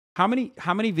How many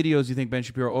videos do you think Ben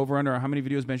Shapiro over under? Or how many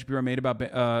videos Ben Shapiro made about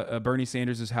Bernie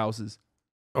Sanders' houses?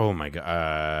 Oh my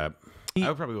god, I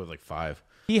would probably go with like 5.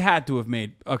 He had to have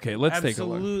made. Okay, let's take a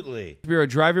look. Absolutely. Shapiro,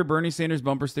 drive your Bernie Sanders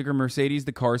bumper sticker Mercedes,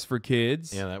 the cars for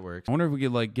kids. Yeah, that works. I wonder if we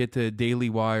could like get to Daily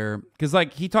Wire, because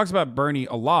like he talks about Bernie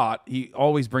a lot. He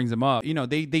always brings him up. You know,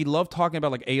 they love talking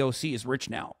about like AOC is rich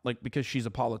now, like because she's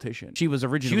a politician. She was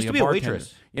originally used to be a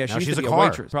waitress. Yeah, Now she used to be a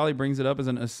waitress. Probably brings it up as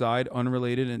an aside,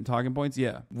 unrelated and talking points.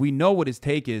 Yeah, we know what his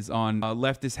take is on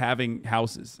leftists having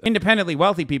houses. Independently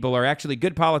wealthy people are actually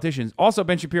good politicians. Also,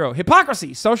 Ben Shapiro,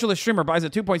 hypocrisy. Socialist streamer buys a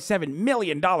 $2.7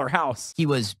 million house. He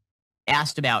was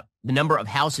asked about the number of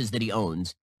houses that he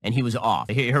owns, and he was off.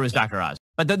 Here was Dr. Oz.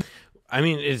 But I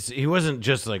mean, he wasn't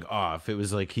just like off. It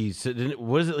was like he said,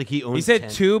 was it like he owns? He said 10?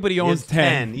 2, but he owns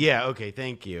 10. Yeah. Okay.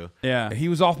 Thank you. Yeah, he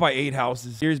was off by 8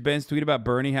 houses. Here's Ben's tweet about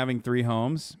Bernie having 3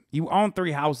 homes. You own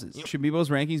 3 houses. Shabibo's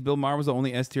rankings. Bill Maher was the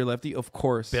only S tier lefty, of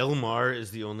course. Bill Maher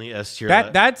is the only S tier.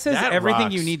 That says everything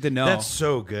rocks. you need to know. That's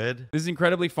so good. This is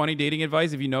incredibly funny dating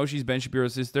advice. If you know she's Ben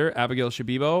Shapiro's sister, Abigail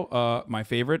Shabibo, my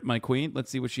favorite, my queen.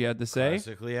 Let's see what she had to say.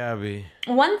 Classically Abby.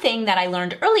 One thing that I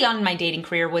learned early on in my dating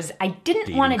career was I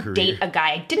didn't want to date a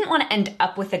guy. I didn't want to end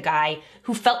up with a guy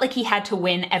who felt like he had to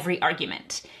win every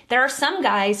argument. There are some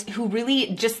guys who really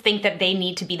just think that they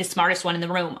need to be the smartest one in the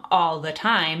room all the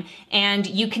time, and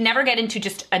you can never get into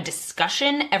just a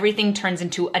discussion. Everything turns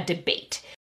into a debate.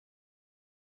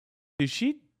 Did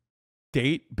she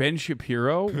date Ben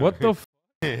Shapiro? What the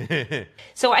f?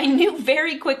 So I knew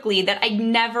very quickly that I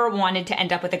never wanted to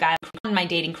end up with a guy in my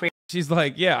dating career. She's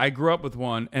like, yeah, I grew up with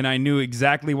one, and I knew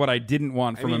exactly what I didn't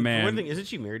want from a man. One thing, isn't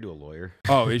she married to a lawyer?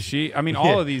 Oh, is she? I mean,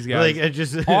 all of these guys, like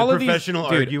just all a of professional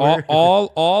these, dude, arguer.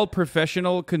 all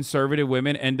professional conservative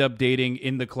women end up dating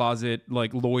in the closet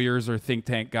like lawyers or think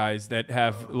tank guys that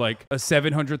have like a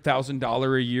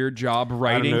 $700,000 a year job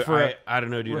writing I don't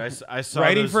know, dude. I saw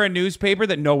writing those, for a newspaper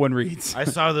that no one reads. I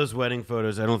saw those wedding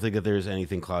photos. I don't think that there's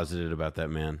anything closeted about that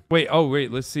man. Wait,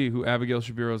 let's see who Abigail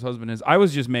Shapiro's husband is. I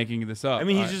was just making this up. I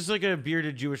mean, he's just like a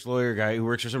bearded Jewish lawyer guy who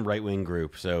works for some right-wing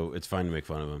group, so it's fine to make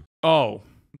fun of him. Oh.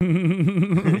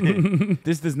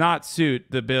 This does not suit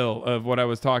the bill of what I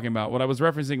was talking about. What I was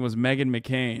referencing was Meghan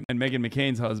McCain and Meghan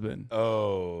McCain's husband.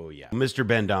 Oh, yeah. Mr.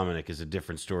 Ben Dominic is a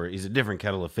different story. He's a different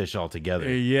kettle of fish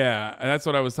altogether. Yeah, that's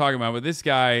what I was talking about. But this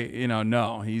guy, you know,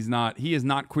 no, he's not. He is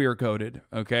not queer-coded,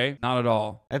 okay? Not at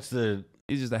all.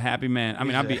 He's just a happy man. I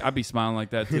mean, I'd be smiling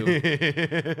like that, too.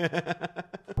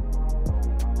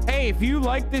 Hey, if you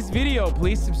like this video,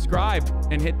 please subscribe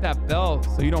and hit that bell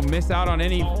so you don't miss out on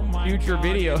any future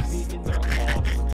videos.